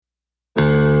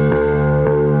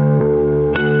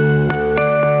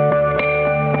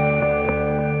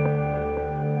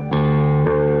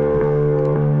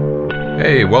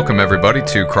Hey, welcome everybody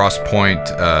to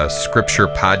Crosspoint Scripture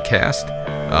Podcast.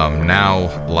 Now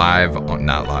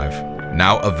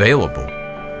available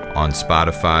on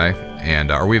Spotify. And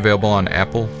are we available on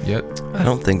Apple yet? I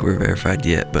don't think we're verified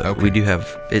yet, but Okay. we do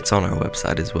have, it's on our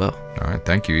website as well. All right,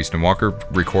 thank you, Easton Walker,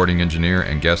 recording engineer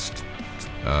and guest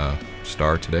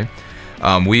star today.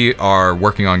 We are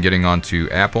working on getting onto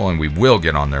Apple, and we will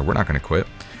get on there. We're not going to quit.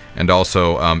 And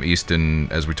also,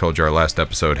 Easton, as we told you our last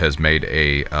episode, has made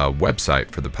a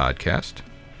website for the podcast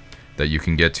that you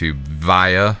can get to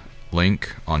via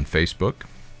link on Facebook.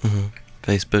 Mm-hmm.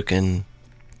 Facebook and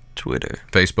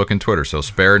Twitter. So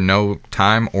spare no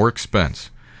time or expense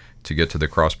to get to the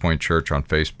Crosspoint Church on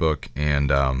Facebook and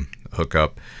hook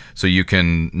up so you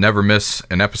can never miss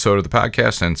an episode of the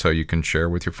podcast and so you can share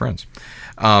with your friends.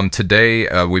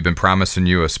 Today, we've been promising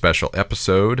you a special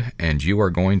episode, and you are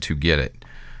going to get it.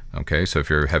 Okay, so if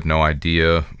you have no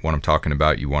idea what I'm talking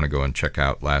about, you want to go and check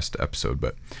out last episode.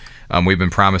 But we've been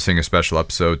promising a special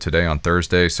episode today on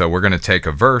Thursday. So we're going to take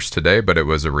a verse today, but it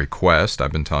was a request.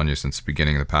 I've been telling you since the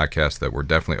beginning of the podcast that we're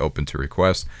definitely open to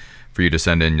requests for you to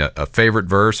send in a favorite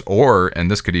verse, or, and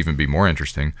this could even be more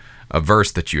interesting, a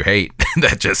verse that you hate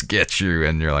that just gets you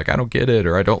and you're like, I don't get it,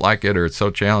 or I don't like it, or it's so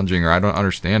challenging, or I don't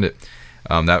understand it.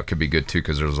 That could be good too,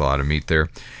 because there's a lot of meat there.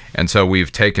 And so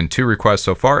we've taken 2 requests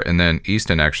so far, and then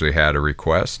Easton actually had a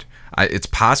request. It's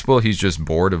possible he's just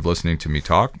bored of listening to me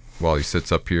talk while he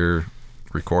sits up here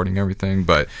recording everything,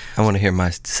 but I want to hear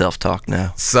my self-talk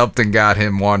now. Something got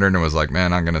him wondering and was like,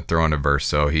 man, I'm going to throw in a verse.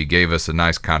 So he gave us a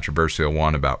nice controversial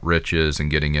one about riches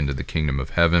and getting into the kingdom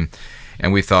of heaven.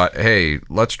 And we thought, hey,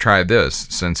 let's try this.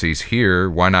 Since he's here,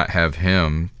 why not have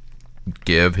him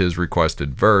give his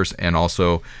requested verse and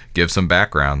also give some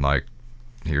background, like,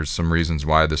 here's some reasons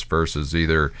why this verse is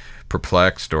either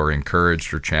perplexed or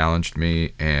encouraged or challenged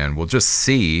me, and we'll just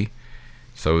see.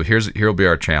 So here'll be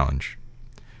our challenge.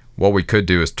 What we could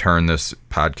do is turn this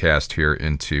podcast here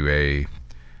into a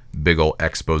big ol'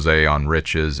 expose on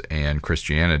riches and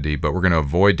Christianity, but we're going to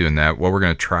avoid doing that. What we're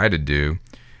going to try to do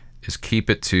is keep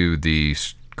it to the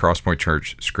Crosspoint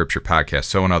Church Scripture Podcast.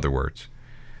 So in other words,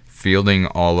 fielding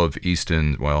all of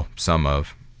some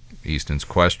of Easton's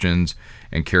questions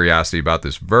and curiosity about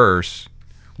this verse,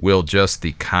 will just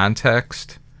the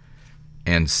context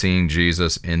and seeing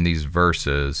Jesus in these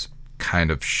verses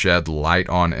kind of shed light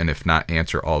on, and if not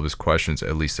answer all of his questions,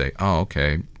 at least say, oh,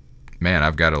 okay, man,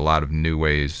 I've got a lot of new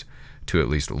ways to at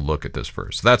least look at this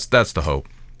verse. That's the hope.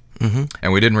 Mm-hmm.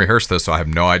 And we didn't rehearse this, so I have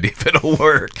no idea if it'll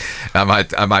work. I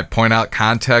might point out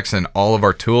context and all of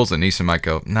our tools, and Easton might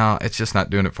go, no, it's just not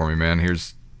doing it for me, man.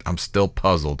 I'm still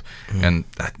puzzled. Mm-hmm. And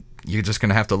you're just going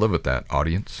to have to live with that,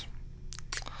 audience.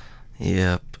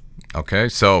 Yep. Okay,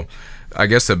 so I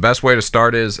guess the best way to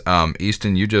start is,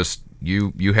 Easton,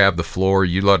 you have the floor.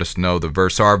 You let us know the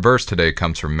verse. So our verse today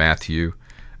comes from Matthew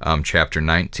chapter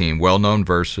 19, well-known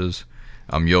verses.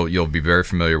 You'll be very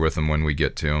familiar with them when we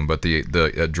get to them, but the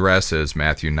address is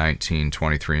Matthew 19,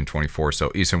 23, and 24.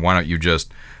 So, Easton, why don't you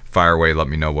just fire away, let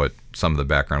me know what some of the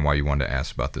background, why you wanted to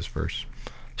ask about this verse.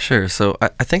 Sure. So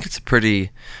I think it's a pretty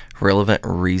relevant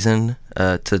reason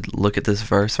to look at this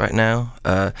verse right now.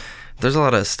 There's a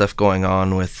lot of stuff going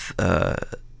on with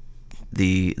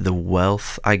the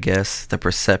wealth, I guess, the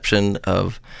perception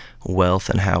of wealth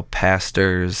and how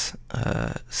pastors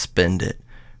spend it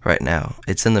right now.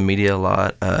 It's in the media a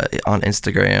lot. On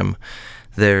Instagram,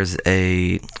 there's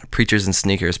a Preachers and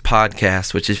Sneakers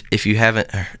podcast, which if you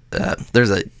haven't, there's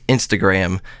an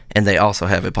Instagram and they also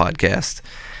have a podcast.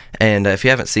 And if you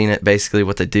haven't seen it, basically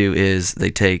what they do is they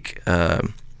take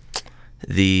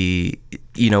the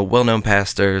well-known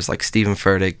pastors like Stephen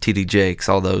Furtick, T.D. Jakes,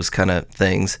 all those kind of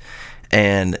things,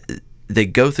 and they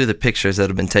go through the pictures that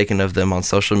have been taken of them on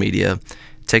social media,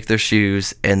 take their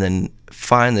shoes, and then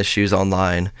find the shoes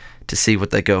online to see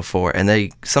what they go for.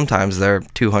 And sometimes they're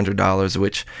 $200,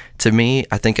 which to me,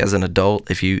 I think as an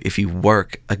adult, if you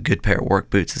work, a good pair of work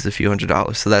boots is a few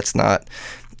 $100s. So that's not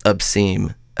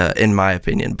obscene in my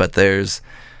opinion. But there's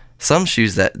some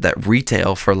shoes that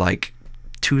retail for like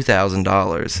 $2,000,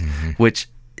 mm-hmm. which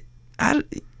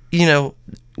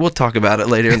we'll talk about it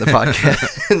later in the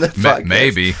podcast.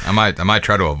 Maybe I might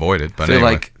try to avoid it, but I feel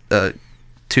anyway. Like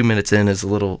 2 minutes in is a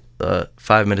little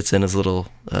 5 minutes in is a little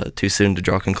too soon to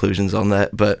draw conclusions on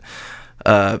that. But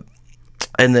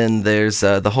and then there's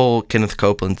the whole Kenneth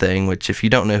Copeland thing, which if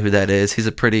you don't know who that is, he's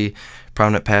a pretty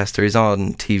prominent pastor. He's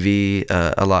on TV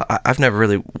a lot. I've never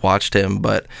really watched him,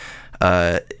 but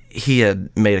he had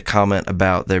made a comment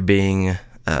about there being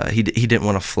he didn't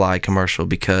want to fly commercial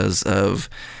because of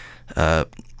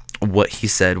what he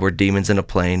said were demons in a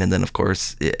plane. And then of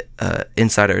course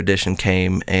Insider Edition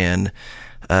came and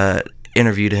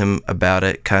interviewed him about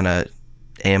it, kind of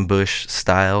ambush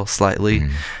style slightly.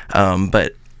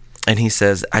 And he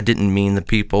says, I didn't mean the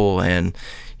people. And,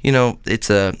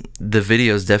 the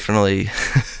video is definitely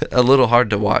a little hard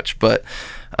to watch, but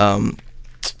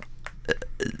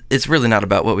it's really not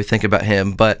about what we think about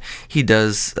him. But he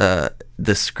does,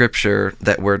 the scripture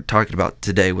that we're talking about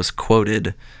today was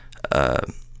quoted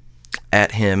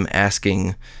at him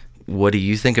asking, what do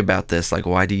you think about this? Like,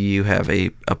 why do you have a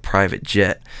private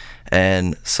jet?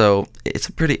 And so it's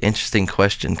a pretty interesting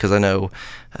question, because I know,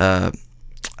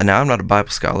 now I'm not a Bible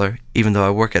scholar, even though I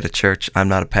work at a church. I'm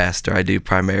not a pastor. I do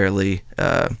primarily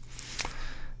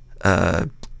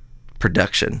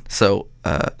production. So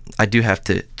I do have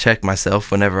to check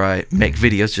myself whenever I make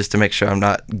videos, just to make sure I'm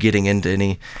not getting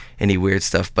into any weird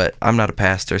stuff. But I'm not a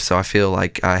pastor, so I feel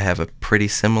like I have a pretty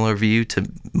similar view to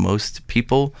most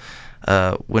people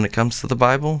when it comes to the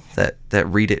Bible that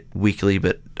read it weekly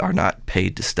but are not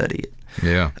paid to study it.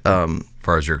 Yeah. As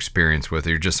far as your experience with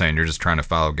it, you're just saying you're just trying to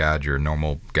follow God. You're a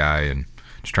normal guy and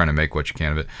just trying to make what you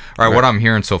can of it. All right. What I'm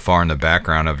hearing so far in the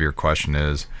background of your question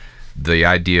is the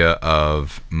idea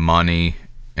of money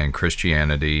and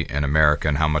Christianity and America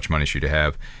and how much money should you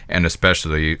have, and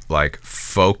especially like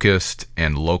focused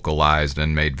and localized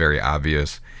and made very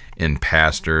obvious in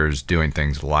pastors doing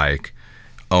things like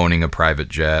owning a private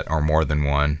jet or more than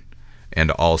one, and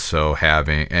also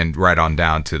having, and right on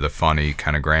down to the funny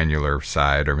kind of granular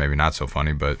side, or maybe not so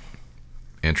funny but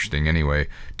interesting anyway,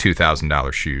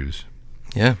 $2,000 shoes.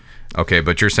 Yeah. Okay,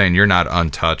 but you're saying you're not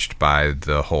untouched by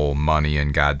the whole money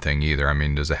and God thing either. I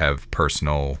mean, does it have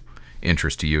personal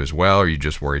interest to you as well? Or are you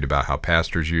just worried about how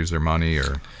pastors use their money?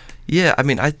 Or yeah, I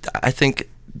mean, I think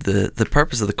the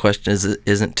purpose of the question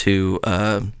isn't to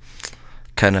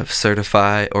kind of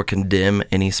certify or condemn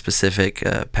any specific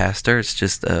pastor. It's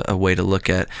just a way to look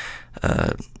at,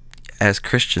 as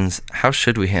Christians, how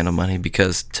should we handle money?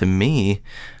 Because to me,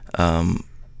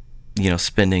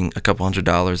 spending a couple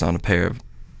 $100s on a pair of,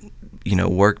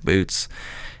 work boots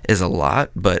is a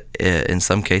lot, but in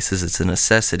some cases it's a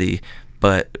necessity.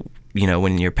 But,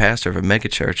 when you're pastor of a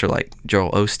megachurch, or like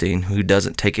Joel Osteen, who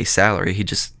doesn't take a salary, he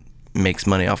just makes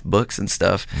money off books and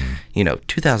stuff,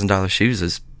 $2,000 shoes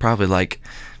is probably like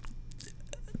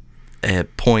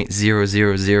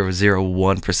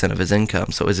 0.00001% of his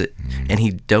income. So is it, and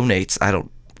he donates, I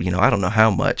don't know how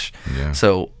much. Yeah.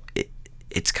 So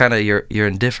it's kind of, you're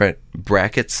in different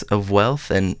brackets of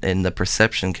wealth, and the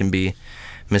perception can be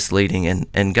misleading.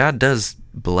 And God does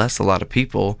bless a lot of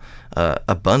people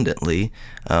abundantly,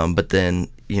 but then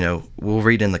we'll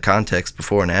read in the context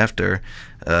before and after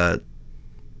that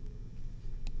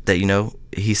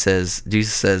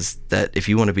Jesus says that if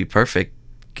you want to be perfect,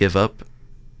 give up,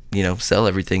 sell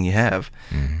everything you have.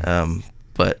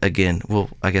 But again,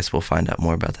 I guess we'll find out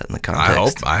more about that in the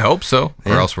context. I hope so,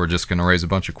 or else we're just going to raise a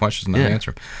bunch of questions and not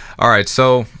answer them. All right,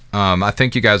 so I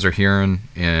think you guys are hearing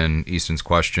in Easton's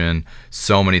question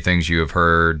so many things you have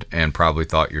heard and probably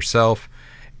thought yourself.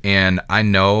 And I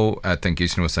think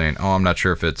Easton was saying, I'm not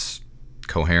sure if it's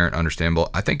coherent, understandable.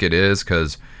 I think it is,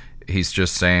 because he's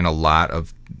just saying a lot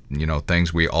of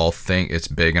things we all think. It's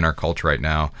big in our culture right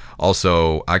now.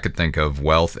 Also, I could think of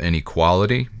wealth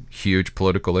inequality, huge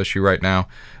political issue right now.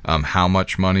 How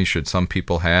much money should some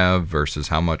people have versus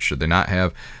how much should they not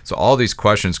have? So all these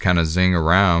questions kind of zing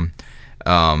around.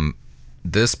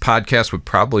 This podcast would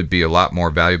probably be a lot more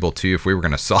valuable to you if we were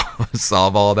going to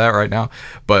solve all of that right now.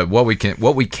 But what we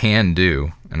can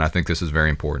do, and I think this is very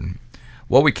important,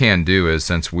 what we can do is,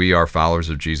 since we are followers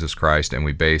of Jesus Christ and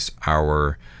we base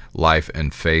our life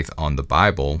and faith on the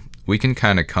Bible, we can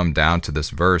kind of come down to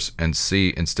this verse and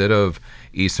see, instead of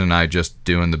Easton and I just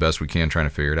doing the best we can trying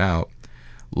to figure it out,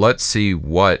 let's see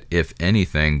what, if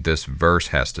anything, this verse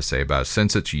has to say about it.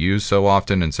 Since it's used so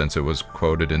often, and since it was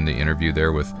quoted in the interview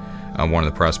there with one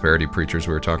of the prosperity preachers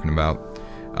we were talking about,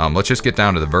 let's just get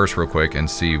down to the verse real quick and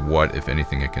see what, if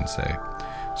anything, it can say.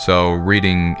 So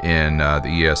reading in the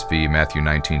ESV, Matthew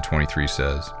 19:23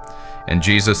 says, "And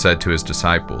Jesus said to his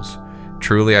disciples,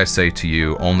 'Truly I say to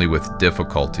you, only with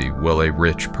difficulty will a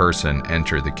rich person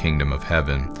enter the kingdom of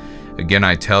heaven. Again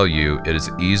I tell you, it is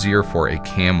easier for a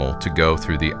camel to go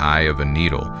through the eye of a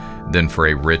needle than for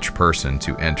a rich person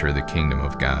to enter the kingdom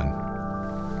of God.'"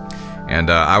 And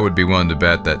I would be willing to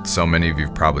bet that so many of you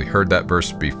have probably heard that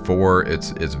verse before.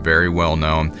 It's very well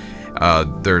known.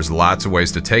 There's lots of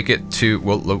ways to take it.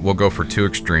 We'll go for two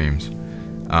extremes.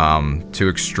 Two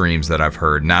extremes that I've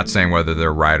heard. Not saying whether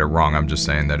they're right or wrong. I'm just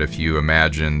saying that if you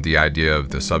imagine the idea of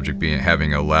the subject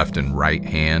having a left and right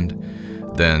hand,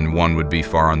 then one would be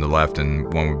far on the left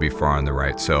and one would be far on the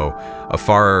right. So a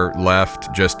far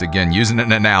left, just again, using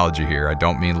an analogy here, I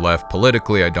don't mean left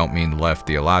politically, I don't mean left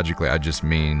theologically, I just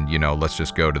mean, let's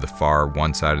just go to the far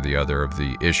one side or the other of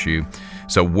the issue.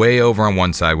 So way over on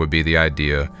one side would be the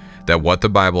idea that what the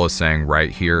Bible is saying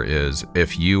right here is,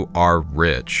 if you are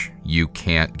rich, you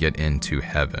can't get into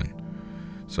heaven.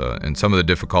 So, and some of the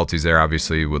difficulties there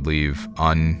obviously would leave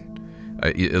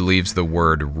it leaves the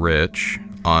word rich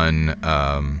undefined.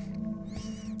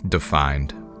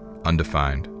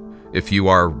 If you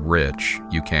are rich,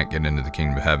 you can't get into the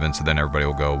kingdom of heaven. So then everybody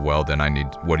will go, well, then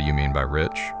what do you mean by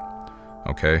rich?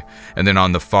 Okay. And then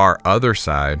on the far other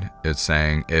side, it's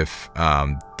saying if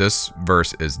this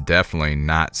verse is definitely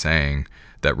not saying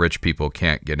that rich people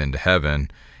can't get into heaven.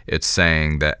 It's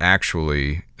saying that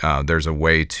actually there's a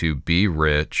way to be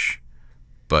rich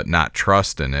but not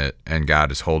trust in it, and God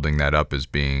is holding that up as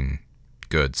being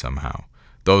good somehow.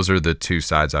 Those are the two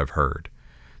sides I've heard.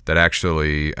 That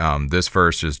actually this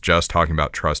verse is just talking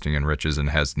about trusting in riches and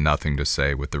has nothing to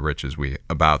say with the riches we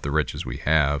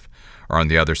have. Or on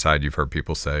the other side, you've heard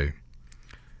people say,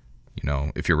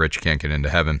 if you're rich, you can't get into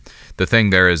heaven. The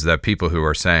thing there is that people who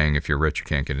are saying, if you're rich, you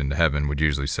can't get into heaven, would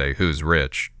usually say, who's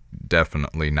rich?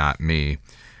 Definitely not me.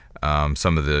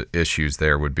 Some of the issues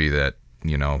there would be that,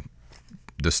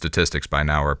 the statistics by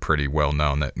now are pretty well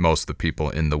known that most of the people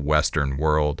in the Western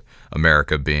world,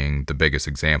 America being the biggest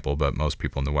example, but most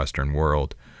people in the Western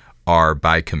world are,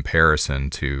 by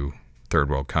comparison to third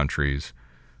world countries,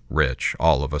 rich.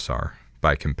 All of us are,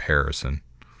 by comparison.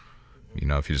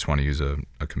 If you just want to use a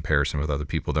comparison with other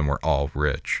people, then we're all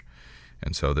rich.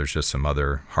 And so there's just some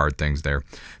other hard things there.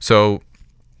 So,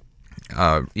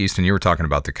 Easton, you were talking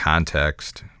about the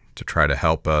context to try to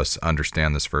help us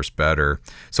understand this verse better.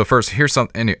 So first, here's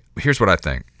what I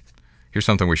think. Here's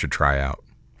something we should try out.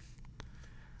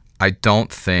 I don't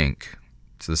think,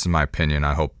 so this is my opinion,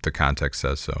 I hope the context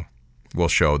says so. We'll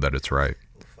show that it's right.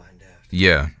 We'll find out.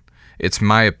 Yeah. It's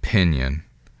my opinion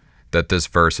that this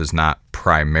verse is not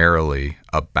primarily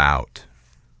about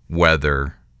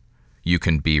whether you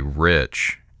can be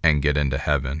rich and get into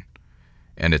heaven.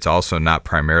 And it's also not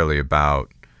primarily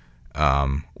about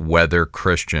whether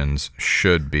Christians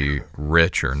should be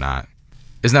rich or not.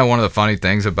 Isn't that one of the funny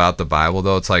things about the Bible,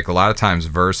 though? It's like a lot of times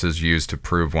verses used to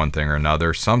prove one thing or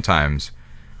another. Sometimes,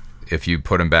 if you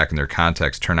put them back in their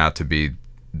context, turn out to be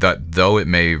that, though it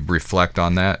may reflect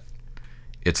on that,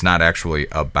 it's not actually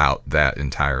about that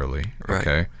entirely.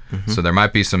 Okay? Right. Mm-hmm. So there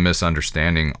might be some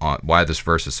misunderstanding on why this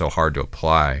verse is so hard to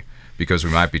apply, because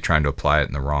we might be trying to apply it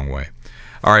in the wrong way.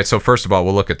 All right, so first of all,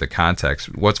 we'll look at the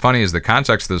context. What's funny is the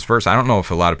context of this verse, I don't know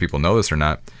if a lot of people know this or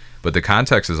not, but the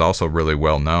context is also really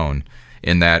well known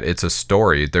in that it's a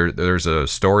story. There's a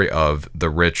story of the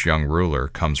rich young ruler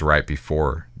comes right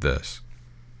before this.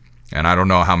 And I don't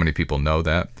know how many people know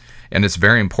that. And it's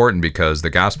very important because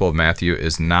the Gospel of Matthew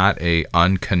is not a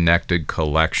unconnected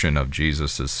collection of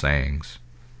Jesus' sayings.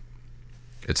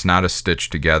 It's not a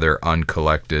stitched together,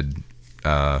 uncollected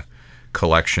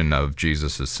collection of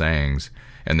Jesus' sayings.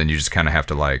 And then you just kind of have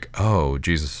to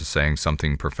Jesus is saying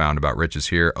something profound about riches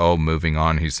here. Oh, moving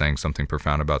on, he's saying something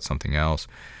profound about something else.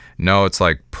 No, it's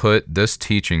like this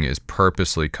teaching is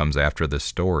purposely comes after this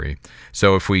story.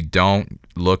 So if we don't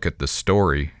look at the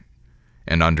story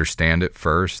and understand it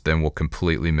first, then we'll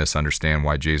completely misunderstand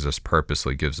why Jesus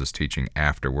purposely gives this teaching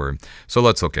afterward. So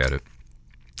let's look at it.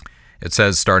 It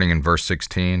says, starting in verse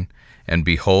 16, "And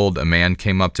behold, a man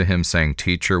came up to him, saying,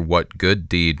 'Teacher, what good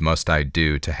deed must I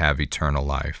do to have eternal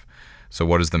life?'" So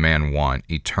what does the man want?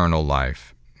 Eternal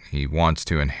life. He wants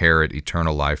to inherit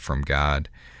eternal life from God,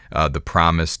 the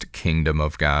promised kingdom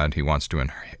of God. He wants to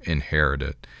inherit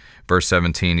it. Verse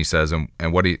 17, he says,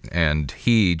 and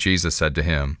he, Jesus, said to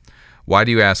him, "Why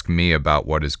do you ask me about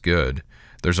what is good?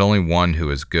 There's only one who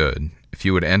is good. If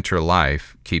you would enter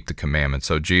life, keep the commandments."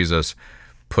 So Jesus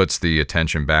puts the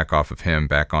attention back off of him,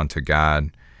 back onto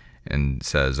God, and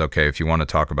says, okay, if you want to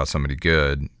talk about somebody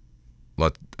good,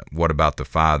 what about the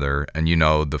Father? And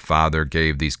the Father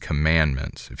gave these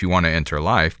commandments. If you want to enter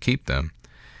life, keep them.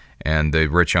 And the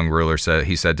rich young ruler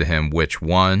he said to him, "Which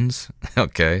ones?"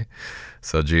 Okay,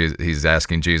 so he's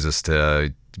asking Jesus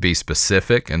to be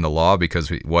specific in the law, because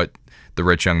what the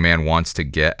rich young man wants to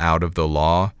get out of the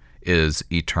law is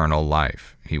eternal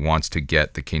life. He wants to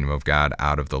get the kingdom of God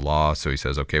out of the law. So he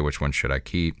says, okay, which one should I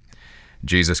keep?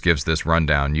 Jesus gives this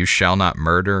rundown. "You shall not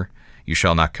murder. You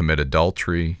shall not commit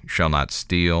adultery. You shall not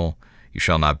steal. You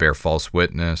shall not bear false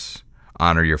witness.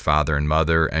 Honor your father and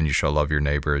mother, and you shall love your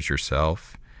neighbor as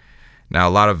yourself." Now, a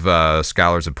lot of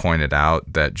scholars have pointed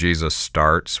out that Jesus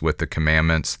starts with the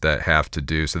commandments that have to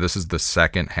do. So this is the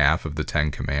second half of the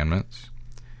 10 Commandments.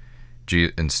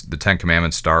 the Ten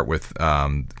Commandments start with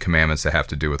commandments that have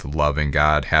to do with loving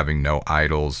God, having no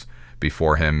idols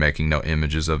before him, making no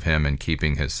images of him, and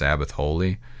keeping his Sabbath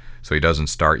holy. So he doesn't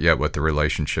start yet with the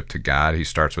relationship to God. He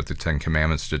starts with the Ten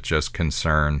Commandments that just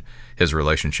concern his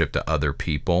relationship to other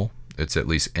people. It's at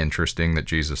least interesting that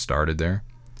Jesus started there.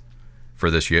 For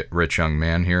this rich young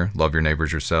man here, love your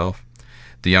neighbors yourself.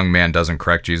 The young man doesn't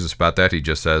correct Jesus about that. He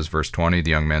just says, verse 20, the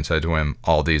young man said to him,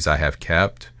 all these I have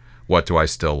kept. What do I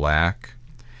still lack?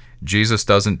 Jesus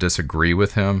doesn't disagree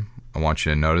with him. I want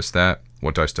you to notice that.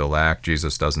 What do I still lack?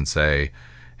 Jesus doesn't say,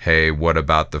 hey, what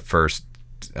about the first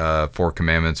 4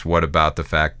 commandments? What about the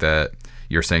fact that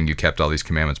you're saying you kept all these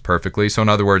commandments perfectly? So in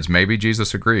other words, maybe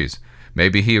Jesus agrees.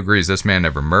 Maybe he agrees this man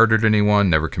never murdered anyone,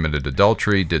 never committed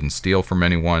adultery, didn't steal from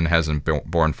anyone, hasn't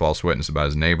borne false witness about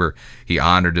his neighbor. He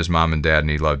honored his mom and dad, and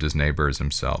he loved his neighbor as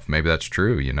himself. Maybe that's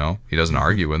true, you know? He doesn't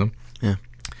argue with them. Yeah.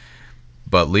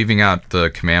 But leaving out the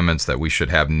commandments that we should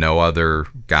have no other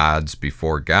gods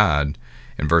before God,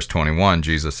 in verse 21,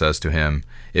 Jesus says to him,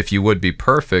 if you would be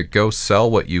perfect, go sell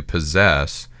what you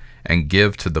possess and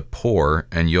give to the poor,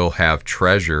 and you'll have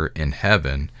treasure in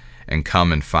heaven, and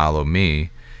come and follow me.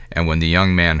 And when the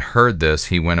young man heard this,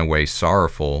 he went away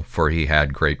sorrowful, for he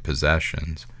had great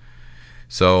possessions.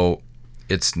 So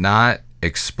it's not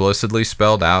explicitly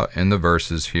spelled out in the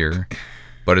verses here,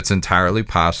 but it's entirely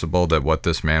possible that what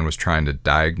this man was trying to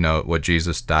diagnose, what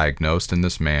Jesus diagnosed in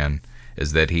this man,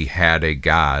 is that he had a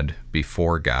God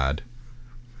before God.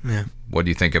 Yeah. What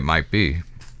do you think it might be?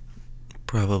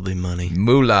 Probably money.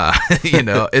 Moolah.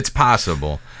 It's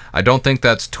possible. I don't think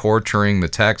that's torturing the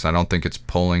text. I don't think it's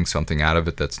pulling something out of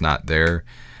it that's not there.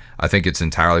 I think it's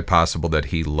entirely possible that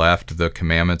he left the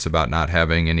commandments about not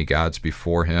having any gods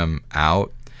before him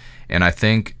out. And I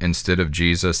think instead of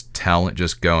Jesus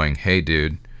just going, hey,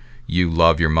 dude, you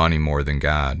love your money more than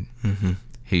God,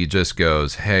 he just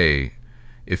goes, hey,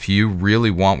 if you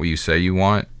really want what you say you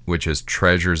want, which is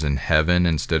treasures in heaven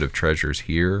instead of treasures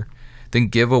here, then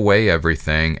give away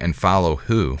everything and follow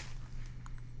who?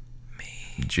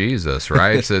 Jesus,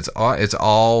 right? So it's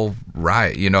all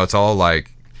right. It's all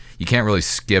like, you can't really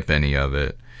skip any of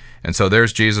it. And so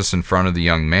there's Jesus in front of the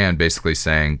young man basically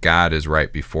saying, God is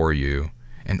right before you.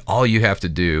 And all you have to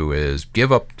do is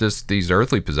give up these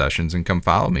earthly possessions and come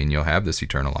follow me, and you'll have this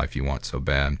eternal life you want so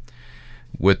bad.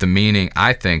 With the meaning,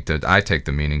 I think that I take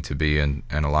the meaning to be, and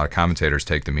a lot of commentators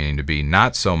take the meaning to be,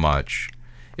 not so much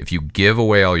if you give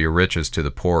away all your riches to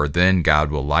the poor, then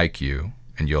God will like you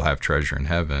and you'll have treasure in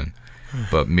heaven,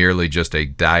 but merely just a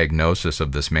diagnosis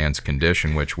of this man's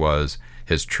condition, which was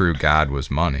his true God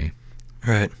was money.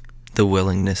 Right. The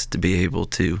willingness to be able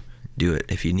to do it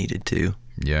if you needed to.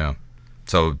 Yeah.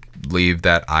 So leave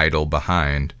that idol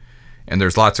behind. And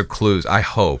there's lots of clues. I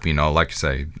hope, like you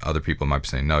say, other people might be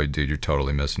saying, no, dude, you're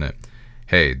totally missing it.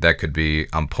 Hey, that could be,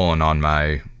 I'm pulling on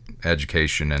my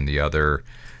education and the other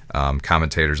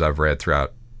commentators I've read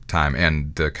throughout time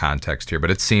and the context here.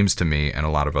 But it seems to me and a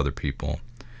lot of other people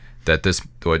that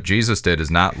what Jesus did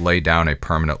is not lay down a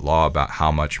permanent law about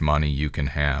how much money you can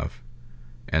have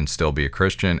and still be a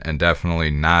Christian, and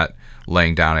definitely not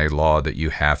laying down a law that you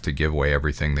have to give away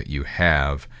everything that you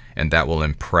have and that will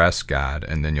impress God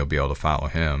and then you'll be able to follow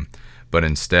him. But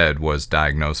instead was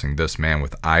diagnosing this man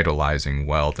with idolizing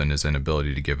wealth and his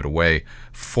inability to give it away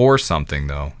for something,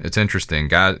 though. It's interesting.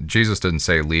 Jesus didn't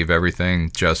say leave everything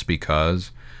just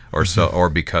because or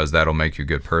because that'll make you a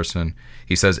good person.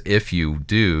 He says if you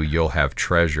do, you'll have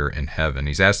treasure in heaven.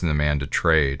 He's asking the man to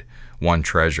trade one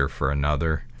treasure for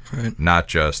another, right, not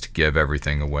just give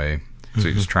everything away. So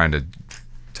he's trying to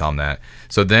tell him that.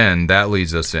 So then that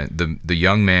leads us in. The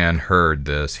young man heard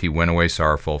this. He went away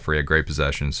sorrowful, for he had great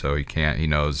possessions, so he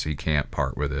knows he can't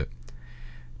part with it.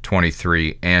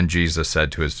 23, and Jesus said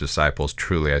to his disciples,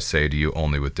 truly I say to you,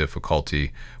 only with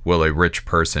difficulty will a rich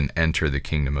person enter the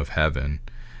kingdom of heaven.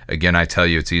 Again, I tell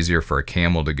you, it's easier for a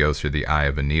camel to go through the eye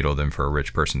of a needle than for a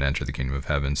rich person to enter the kingdom of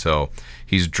heaven. So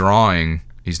he's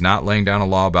not laying down a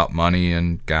law about money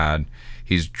and God.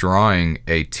 He's drawing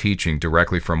a teaching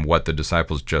directly from what the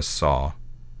disciples just saw.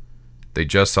 They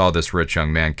just saw this rich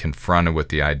young man confronted with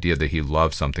the idea that he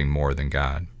loved something more than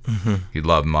God. He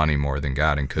loved money more than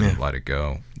God and couldn't let it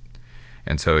go.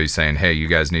 And so he's saying, hey, you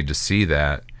guys need to see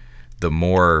that. The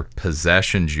more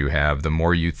possessions you have, the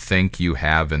more you think you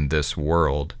have in this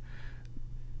world,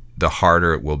 the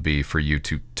harder it will be for you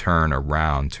to turn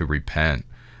around, to repent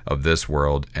of this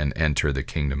world and enter the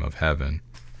kingdom of heaven.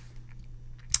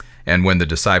 And when the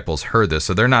disciples heard this,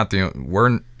 so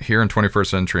we're here in 21st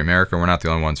century America, we're not the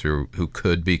only ones who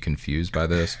could be confused by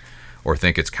this or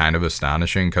think it's kind of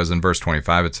astonishing, because in verse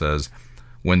 25 it says,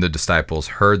 when the disciples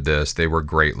heard this, they were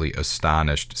greatly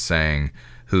astonished, saying,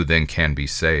 who then can be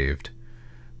saved?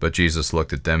 But Jesus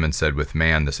looked at them and said, with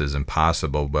man this is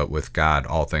impossible, but with God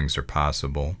all things are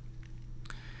possible.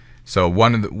 So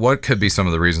what could be some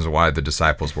of the reasons why the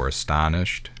disciples were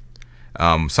astonished?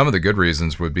 Some of the good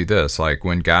reasons would be this, like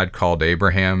when God called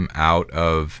Abraham out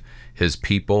of his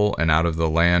people and out of the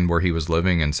land where he was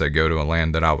living and said, go to a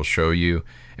land that I will show you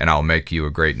and I'll make you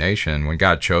a great nation. When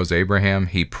God chose Abraham,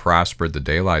 he prospered the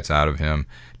daylights out of him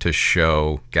to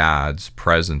show God's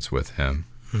presence with him.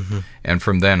 Mm-hmm. And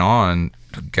from then on,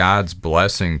 God's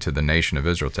blessing to the nation of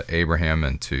Israel, to Abraham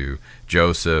and to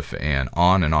Joseph and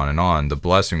on and on and on, the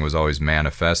blessing was always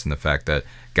manifest in the fact that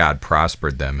God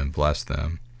prospered them and blessed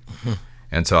them. Mm-hmm.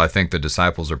 And so I think the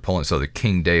disciples are pulling, so the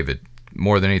King David,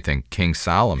 more than anything, King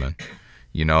Solomon,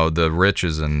 the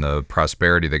riches and the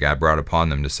prosperity that God brought upon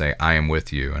them to say, I am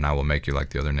with you and I will make you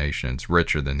like the other nations,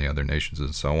 richer than the other nations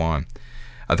and so on.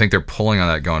 I think they're pulling on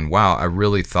that going, wow, I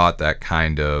really thought that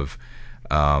kind of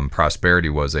prosperity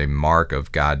was a mark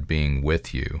of God being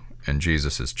with you. And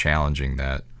Jesus is challenging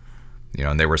that,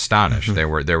 and they were astonished.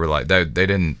 Mm-hmm. They were like, they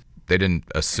didn't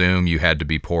assume you had to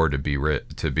be poor to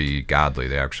be godly.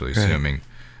 They actually assuming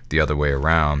the other way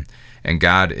around. And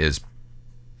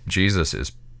Jesus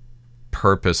is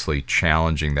purposely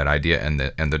challenging that idea, and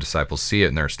the disciples see it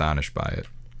and they're astonished by it.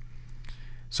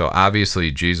 So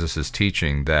obviously Jesus is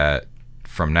teaching that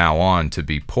from now on to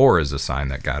be poor is a sign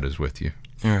that God is with you.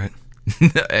 All right.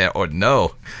 Or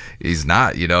no, he's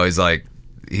not. He's like,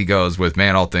 he goes, with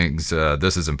man all things,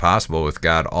 this is impossible. With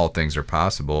God all things are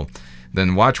possible.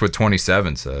 Then watch what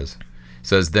 27 says. It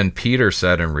says, then Peter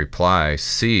said in reply,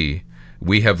 see,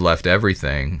 we have left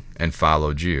everything and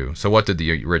followed you. So what did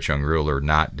the rich young ruler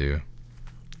not do?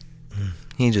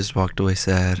 He just walked away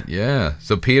sad. Yeah.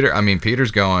 So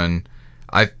Peter's going,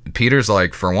 Peter's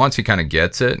like, for once he kind of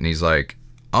gets it, and he's like,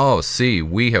 oh, see,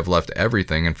 we have left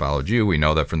everything and followed you. We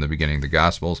know that from the beginning of the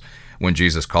Gospels, when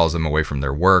Jesus calls them away from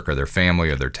their work or their family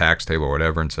or their tax table or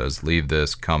whatever and says, leave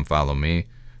this, come follow me,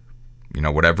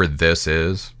 whatever this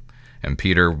is. And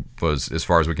Peter was, as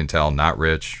far as we can tell, not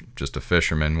rich, just a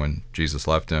fisherman when Jesus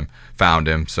found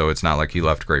him. So it's not like he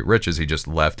left great riches. He just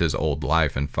left his old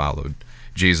life and followed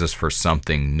Jesus for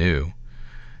something new.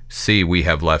 See, we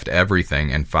have left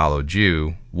everything and followed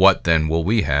you. What then will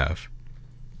we have?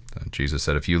 Jesus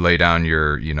said, if you lay down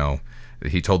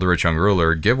he told the rich young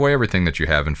ruler, give away everything that you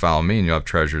have and follow me and you'll have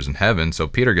treasures in heaven. So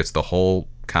Peter gets the whole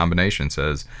combination,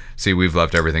 says, see, we've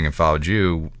left everything and followed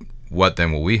you. What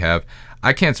then will we have?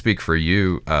 I can't speak for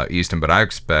you, Easton, but I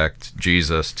expect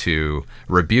Jesus to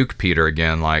rebuke Peter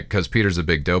again, because Peter's a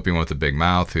big dopey one with a big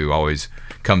mouth who always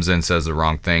comes in, says the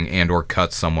wrong thing, and or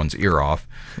cuts someone's ear off.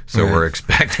 So We're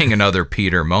expecting another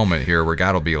Peter moment here where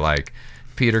God will be like,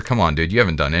 Peter, come on, dude, you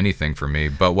haven't done anything for me.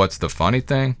 But what's the funny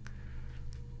thing?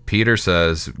 Peter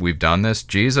says, we've done this.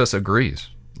 Jesus agrees.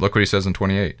 Look what he says in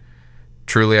 28.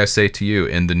 Truly I say to you,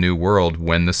 in the new world,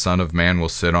 when the Son of Man will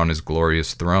sit on his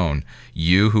glorious throne,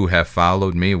 you who have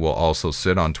followed me will also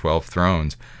sit on 12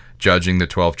 thrones, judging the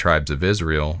 12 tribes of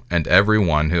Israel, and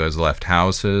everyone who has left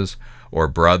houses, or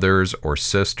brothers, or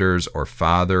sisters, or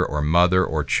father, or mother,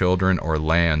 or children, or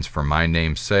lands for my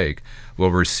name's sake,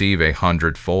 will receive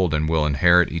 100-fold and will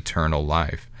inherit eternal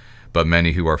life. But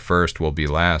many who are first will be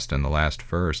last, and the last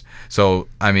first. So,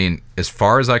 as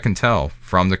far as I can tell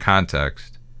from the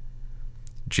context,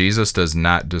 Jesus does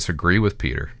not disagree with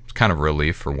Peter. It's kind of a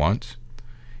relief for once.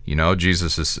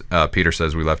 Peter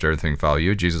says, we left everything to follow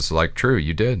you. Jesus is like, true,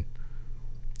 you did.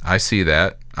 I see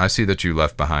that. I see that you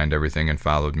left behind everything and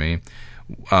followed me.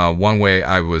 One way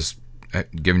I was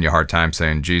giving you a hard time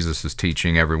saying Jesus is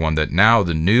teaching everyone that now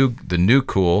the new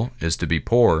cool is to be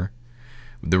poor.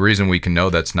 The reason we can know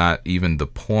that's not even the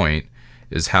point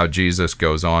is how Jesus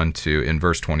goes on to, in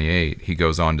verse 28, he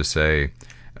goes on to say,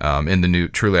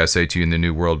 truly I say to you, in the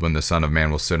new world, when the Son of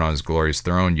Man will sit on his glorious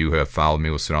throne, you who have followed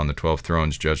me will sit on the 12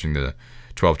 thrones, judging the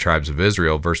 12 tribes of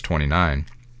Israel. Verse 29,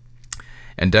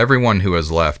 and everyone who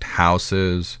has left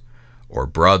houses or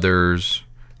brothers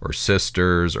or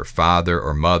sisters or father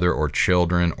or mother or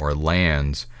children or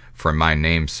lands for my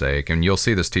name's sake, and you'll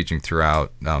see this teaching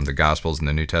throughout the Gospels and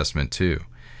the New Testament too.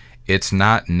 It's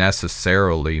not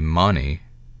necessarily money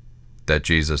that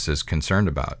Jesus is concerned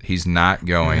about. He's not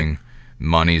going,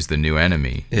 money's the new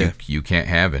enemy. Yeah. You can't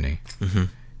have any. Mm-hmm.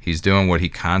 He's doing what he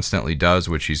constantly does,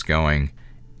 which he's going,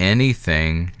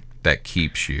 anything that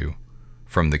keeps you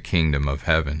from the kingdom of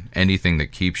heaven, anything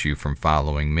that keeps you from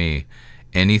following me,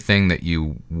 anything that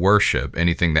you worship,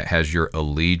 anything that has your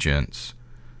allegiance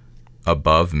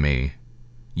above me,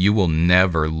 you will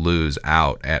never lose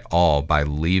out at all by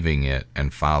leaving it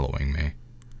and following me.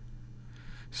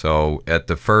 So at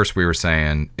the first we were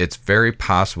saying it's very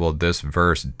possible this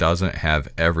verse doesn't have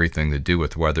everything to do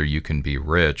with whether you can be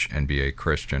rich and be a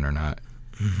Christian or not.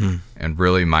 And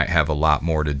really might have a lot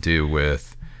more to do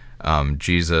with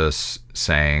Jesus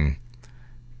saying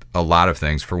a lot of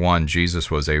things. For one,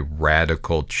 Jesus was a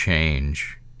radical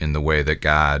change in the way that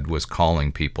God was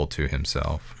calling people to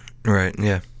himself. Right,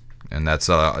 yeah. And that's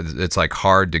it's like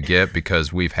hard to get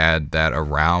because we've had that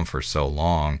around for so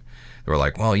long. We're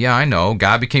like, well, yeah, I know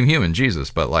God became human,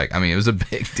 Jesus, but like, I mean, it was a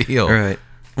big deal. Right.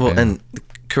 Well, and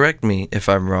correct me if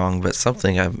I'm wrong, but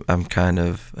something I'm kind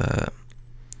of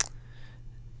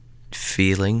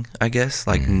feeling, I guess,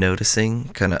 like noticing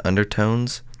kind of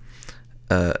undertones,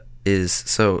 is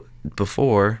so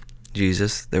before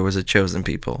Jesus, there was a chosen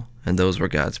people, and those were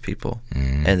God's people,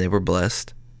 and they were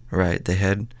blessed, right? They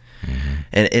had,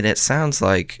 and it sounds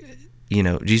like,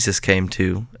 Jesus came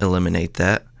to eliminate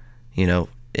that,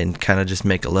 and kind of just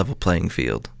make a level playing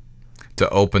field. To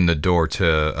open the door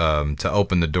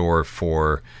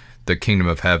for the kingdom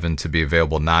of heaven to be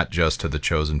available not just to the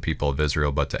chosen people of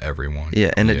Israel, but to everyone.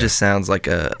 Yeah, and it just sounds like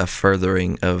a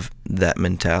furthering of that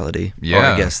mentality. Yeah. Or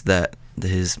I guess that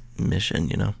his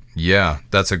mission, Yeah,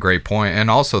 that's a great point. And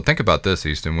also think about this,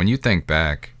 Easton. When you think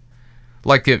back,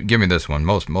 like give me this one.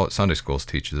 Most Sunday schools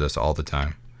teach this all the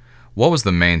time. What was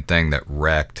the main thing that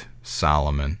wrecked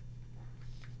Solomon?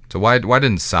 So why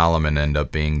didn't Solomon end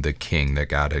up being the king that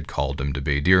God had called him to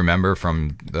be? Do you remember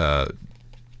from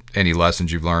any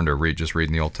lessons you've learned or just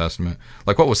reading the Old Testament?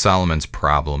 Like, what was Solomon's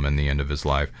problem in the end of his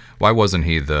life? Why wasn't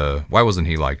he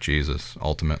like Jesus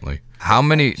ultimately? How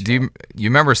many you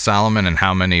remember Solomon and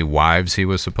how many wives he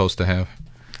was supposed to have?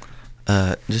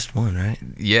 Just one, right?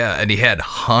 Yeah, and he had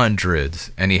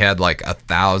hundreds, and he had like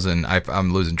 1,000.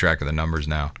 I'm losing track of the numbers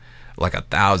now. Like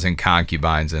 1,000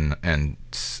 concubines and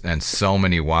so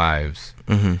many wives.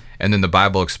 And then the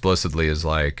Bible explicitly is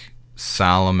like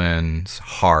Solomon's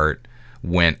heart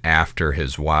went after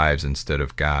his wives instead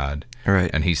of God.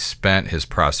 Right. And he spent his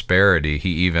prosperity.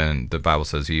 The Bible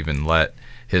says he even let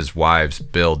his wives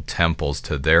build temples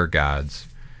to their gods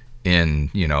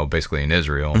basically in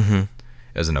Israel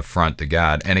as an affront to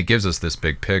God. And it gives us this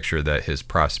big picture that his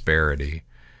prosperity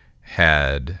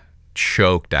had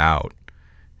choked out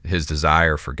his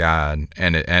desire for God.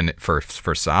 And for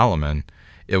Solomon,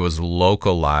 it was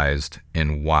localized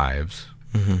in wives.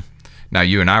 Now,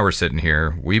 you and I were sitting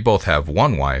here. We both have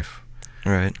one wife.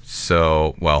 Right.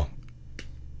 So, well,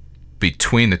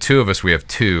 between the two of us, we have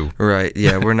two. Right.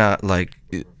 Yeah, we're not like...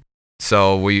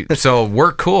 So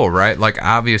we're cool, right? Like,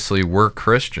 obviously, we're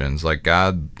Christians. Like,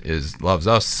 God loves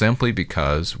us simply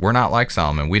because we're not like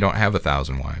Solomon. We don't have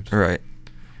 1,000 wives. Right.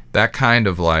 That kind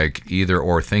of like either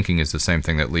or thinking is the same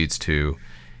thing that leads to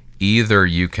either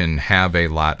you can have a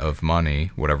lot of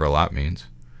money, whatever a lot means,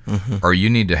 or you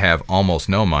need to have almost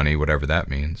no money, whatever that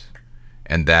means.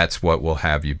 And that's what will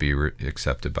have you be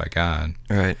accepted by God.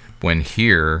 Right. When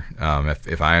here,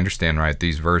 if I understand right,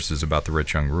 these verses about the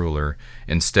rich young ruler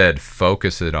instead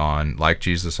focus it on, like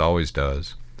Jesus always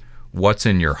does, what's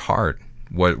in your heart?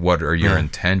 What are your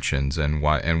intentions, and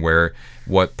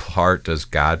what part does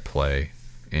God play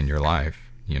in your life,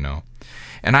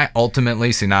 And I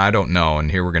ultimately see, now I don't know, and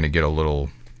here we're going to get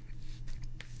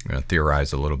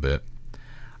theorize a little bit.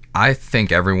 I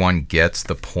think everyone gets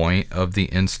the point of the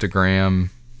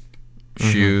Instagram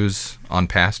shoes on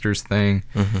pastors thing.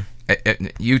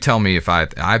 You tell me if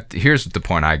here's the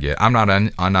point I get. I'm not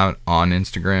on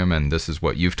Instagram, and this is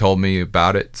what you've told me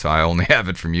about it, so I only have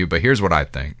it from you, but here's what I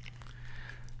think.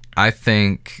 I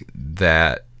think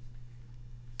that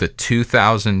the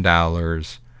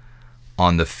 $2,000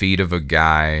 on the feet of a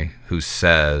guy who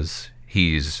says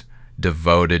he's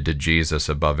devoted to Jesus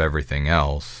above everything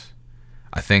else,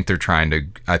 I think that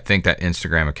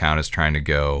Instagram account is trying to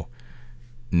go,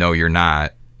 no, you're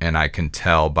not, and I can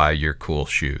tell by your cool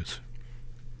shoes.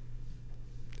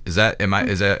 Am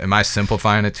I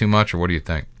simplifying it too much, or what do you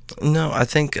think? No, I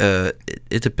think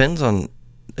it depends on,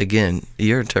 again,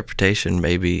 your interpretation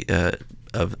maybe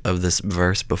of this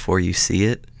verse before you see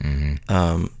it.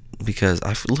 Because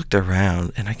I've looked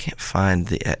around and I can't find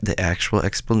the actual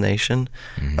explanation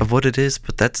of what it is,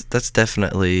 but that's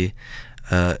definitely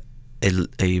a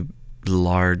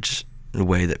large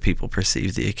way that people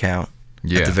perceive the account,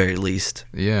 at the very least.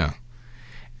 Yeah.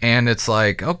 And it's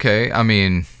like, okay, I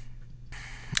mean,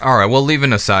 all right, well,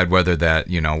 leaving aside whether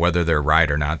they're right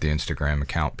or not, the Instagram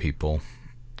account people.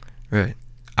 Right.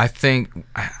 I think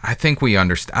we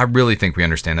understand. I really think we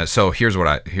understand that. So here's what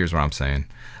I'm saying.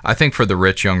 I think for the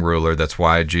rich young ruler, that's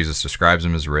why Jesus describes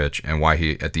him as rich, and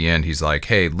why at the end he's like,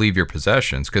 hey, leave your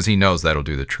possessions, because he knows that'll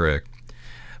do the trick.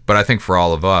 But I think for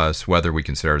all of us, whether we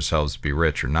consider ourselves to be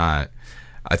rich or not,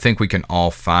 I think we can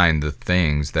all find the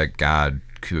things that God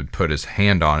could put his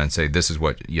hand on and say, this is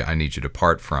what I need you to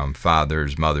part from.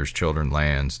 Fathers, mothers, children,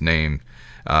 lands, name,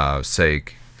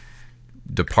 sake.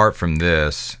 Depart from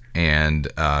this,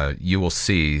 and you will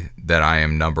see that I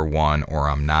am number one or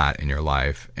I'm not in your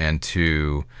life. And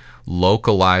to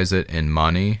localize it in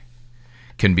money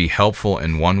can be helpful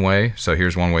in one way. So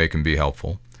here's one way it can be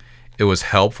helpful. It was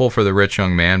helpful for the rich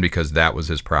young man because that was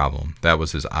his problem. That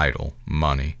was his idol,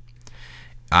 money.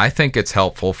 I think it's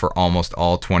helpful for almost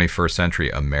all 21st century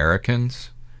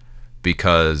Americans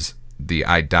because the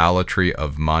idolatry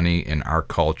of money in our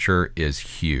culture is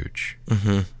huge.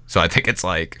 Mm-hmm. So I think it's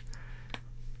like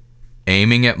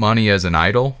aiming at money as an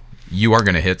idol, you are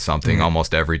going to hit something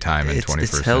almost every time in 21st century.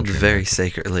 It's held very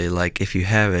sacredly. Like if you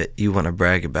have it, you want to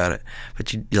brag about it,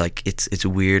 but you like it's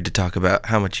weird to talk about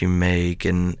how much you make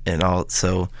and all.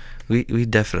 So we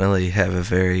definitely have a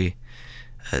very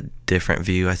different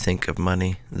view, I think, of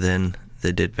money than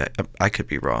they did back. I could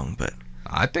be wrong, but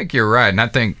I think you're right. And I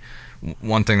think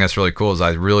one thing that's really cool is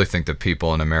I really think that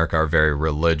people in America are very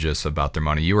religious about their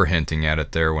money. You were hinting at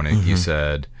it there when you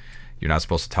said you're not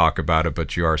supposed to talk about it,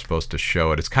 but you are supposed to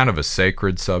show it. It's kind of a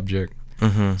sacred subject.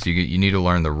 Mm-hmm. So you need to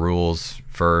learn the rules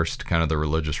first, kind of the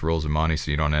religious rules of money,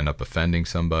 so you don't end up offending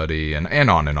somebody, and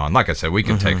on and on. Like I said, we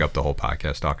can take up the whole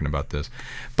podcast talking about this.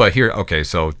 But here, okay,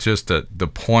 so just the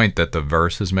point that the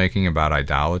verse is making about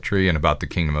idolatry and about the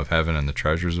kingdom of heaven and the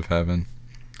treasures of heaven,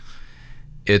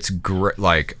 it's great.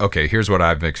 Like, okay, here's what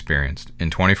I've experienced. In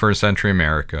 21st century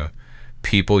America,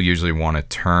 people usually want to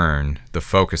turn the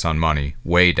focus on money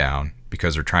way down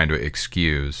because they're trying to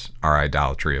excuse our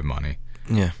idolatry of money.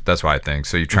 Yeah, that's why I think.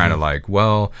 So you're trying to like,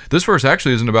 well, this verse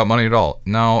actually isn't about money at all.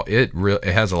 No, it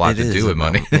has a lot to do with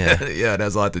money. Yeah. Yeah, it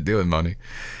has a lot to do with money.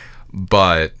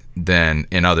 But then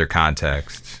in other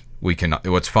contexts, we can.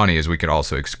 What's funny is we could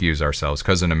also excuse ourselves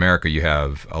because in America you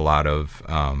have a lot of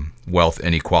wealth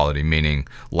inequality, meaning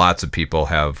lots of people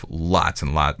have lots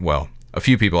and lot. Well, a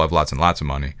few people have lots and lots of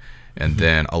money, and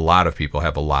then a lot of people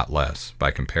have a lot less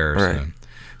by comparison. Right.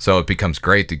 So it becomes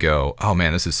great to go, oh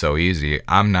man, this is so easy.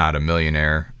 I'm not a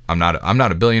millionaire. I'm not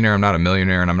a billionaire. I'm not a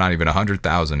millionaire, and I'm not even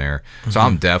 100,000-aire. So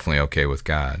I'm definitely okay with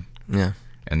God. Yeah.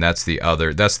 And that's the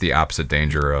opposite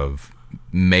danger of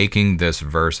making this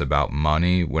verse about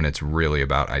money when it's really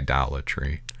about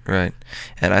idolatry. Right.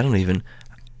 And I don't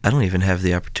even have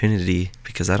the opportunity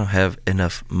because I don't have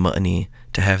enough money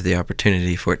to have the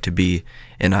opportunity for it to be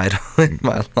an idol in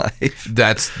my life.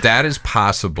 That is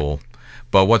possible.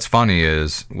 But what's funny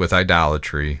is, with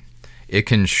idolatry, it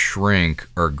can shrink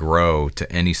or grow to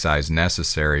any size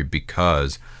necessary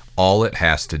because all it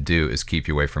has to do is keep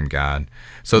you away from God.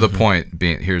 So the point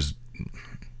being,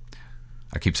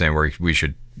 I keep saying we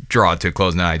should draw it to a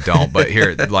close, and I don't, but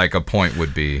here, like a point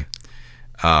would be,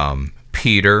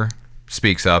 Peter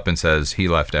speaks up and says he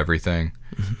left everything.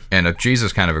 And if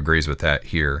Jesus kind of agrees with that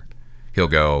here, he'll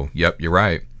go, yep, you're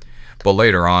right. But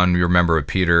later on, you remember with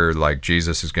Peter, like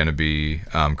Jesus is going to be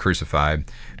crucified.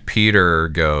 Peter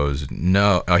goes,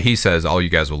 no. He says, all you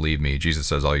guys will leave me. Jesus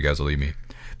says, all you guys will leave me.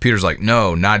 Peter's like,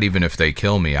 no, not even if they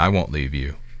kill me, I won't leave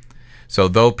you. So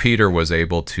though Peter was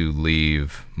able to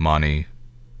leave money,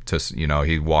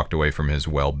 he walked away from his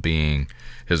well-being,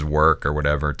 his work or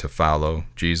whatever to follow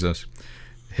Jesus,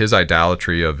 his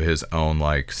idolatry of his own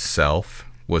like self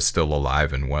was still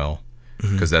alive and well.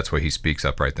 Because that's what he speaks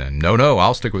up right then. No,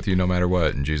 I'll stick with you no matter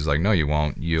what. And Jesus is like, no, you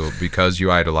won't. Because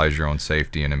you idolize your own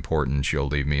safety and importance, you'll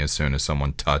leave me as soon as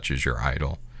someone touches your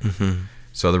idol. Mm-hmm.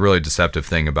 So the really deceptive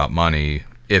thing about money,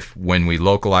 when we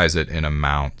localize it in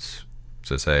amounts,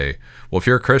 so say, well, if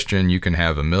you're a Christian, you can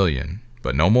have 1 million,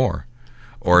 but no more.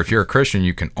 Or if you're a Christian,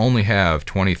 you can only have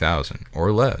 20,000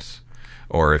 or less.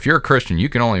 Or if you're a Christian, you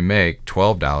can only make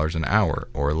 $12 an hour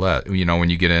or less. When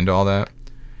you get into all that,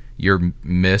 you're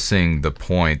missing the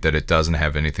point that it doesn't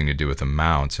have anything to do with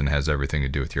amounts and has everything to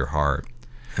do with your heart.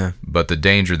 Huh. But the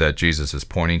danger that Jesus is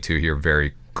pointing to here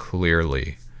very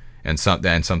clearly, and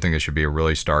something that should be a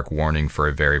really stark warning for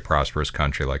a very prosperous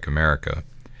country like America,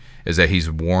 is that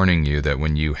he's warning you that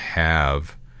when you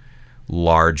have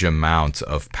large amounts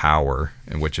of power,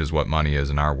 which is what money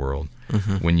is in our world,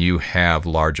 when you have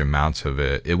large amounts of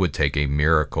it, it would take a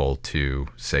miracle to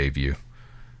save you.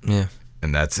 Yeah.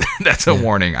 And that's a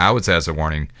warning. I would say that's a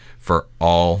warning for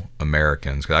all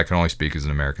Americans, because I can only speak as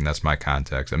an American. That's my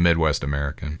context, a Midwest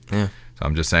American. Yeah. So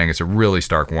I'm just saying it's a really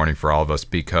stark warning for all of us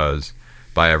because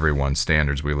by everyone's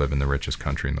standards, we live in the richest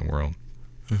country in the world.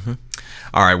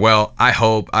 All right. Well,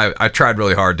 I tried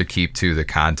really hard to keep to the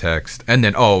context. And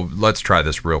then, let's try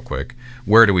this real quick.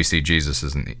 Where do we see Jesus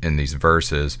in these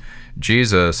verses?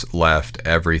 Jesus left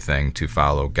everything to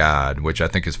follow God, which I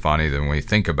think is funny when we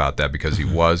think about that, because he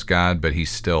was God, but he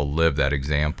still lived that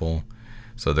example.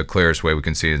 So the clearest way we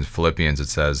can see it in Philippians, it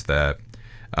says that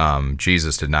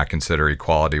Jesus did not consider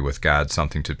equality with God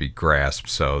something to be grasped.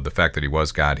 So the fact that he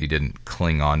was God, he didn't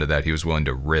cling on to that. He was willing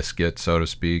to risk it, so to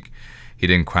speak. He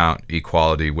didn't count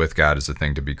equality with God as a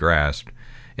thing to be grasped.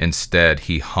 Instead,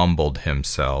 he humbled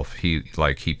himself. He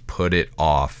put it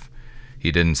off.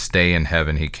 He didn't stay in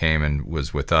heaven. He came and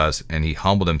was with us, and he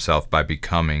humbled himself by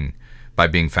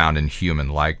being found in human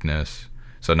likeness.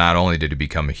 So not only did he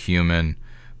become a human,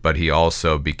 but he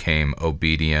also became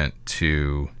obedient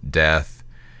to death.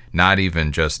 Not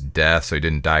even just death, so he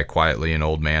didn't die quietly, an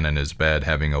old man in his bed,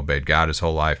 having obeyed God his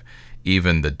whole life.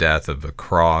 Even the death of the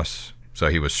cross. So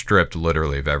he was stripped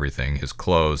literally of everything, his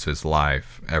clothes, his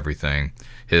life, everything,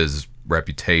 his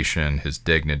reputation, his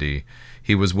dignity.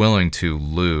 He was willing to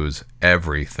lose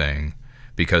everything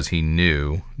because he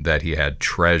knew that he had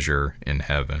treasure in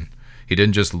heaven. He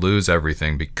didn't just lose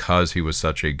everything because he was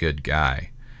such a good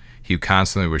guy. He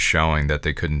constantly was showing that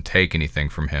they couldn't take anything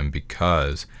from him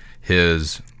because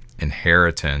his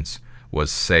inheritance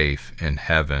was safe in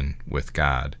heaven with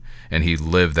God. And he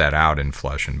lived that out in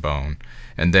flesh and bone.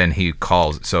 And then he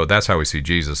calls, so that's how we see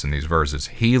Jesus in these verses.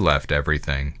 He left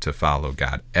everything to follow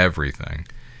God, everything.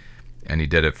 And he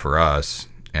did it for us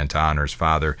and to honor his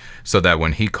Father, so that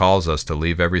when he calls us to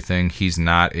leave everything, he's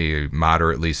not a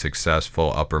moderately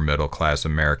successful upper middle class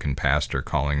American pastor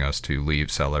calling us to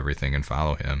leave, sell everything, and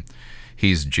follow him.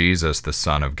 He's Jesus, the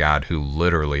Son of God, who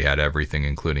literally had everything,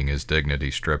 including his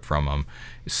dignity, stripped from him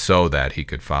so that he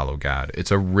could follow God.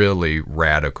 It's a really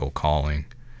radical calling.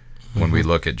 When we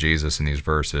look at Jesus in these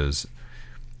verses,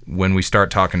 when we start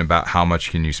talking about how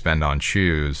much can you spend on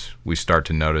shoes, we start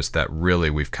to notice that really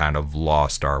we've kind of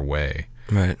lost our way.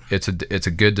 Right. It's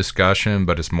a good discussion,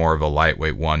 but it's more of a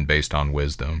lightweight one based on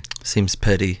wisdom. Seems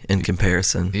petty in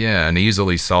comparison. Yeah, and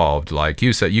easily solved. Like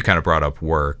you said, you kind of brought up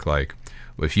work. Like,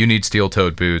 if you need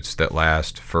steel-toed boots that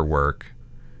last for work,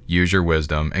 use your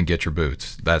wisdom and get your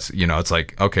boots. That's, it's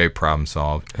like, okay, problem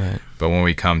solved. Right. But when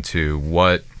we come to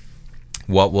what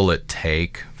will it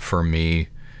take for me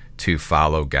to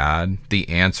follow God, the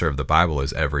answer of the Bible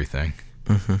is everything.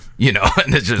 And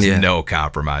there's just no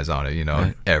compromise on it,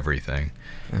 right. Everything.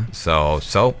 Yeah. So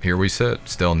here we sit,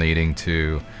 still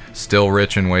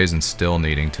rich in ways and still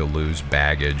needing to lose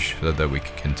baggage so that we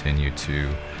can continue to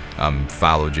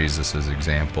follow Jesus'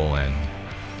 example and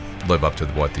live up to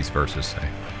what these verses say.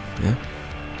 Yeah.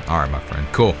 All right, my friend.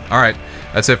 Cool. All right.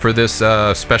 That's it for this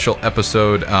special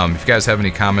episode. If you guys have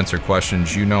any comments or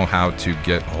questions, you know how to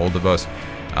get a hold of us.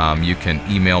 You can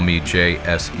email me,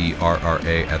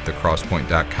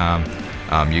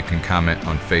 jserra@thecrosspoint.com. You can comment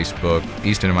on Facebook.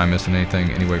 Easton, am I missing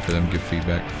anything? Any way for them to give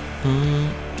feedback?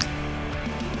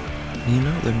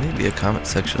 There may be a comment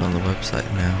section on the website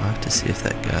now. I'll have to see if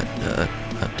that got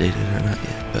updated or not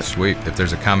yet. But sweet. If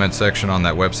there's a comment section on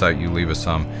that website, you leave us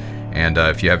some. And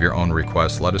if you have your own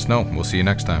requests, let us know. We'll see you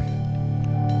next time.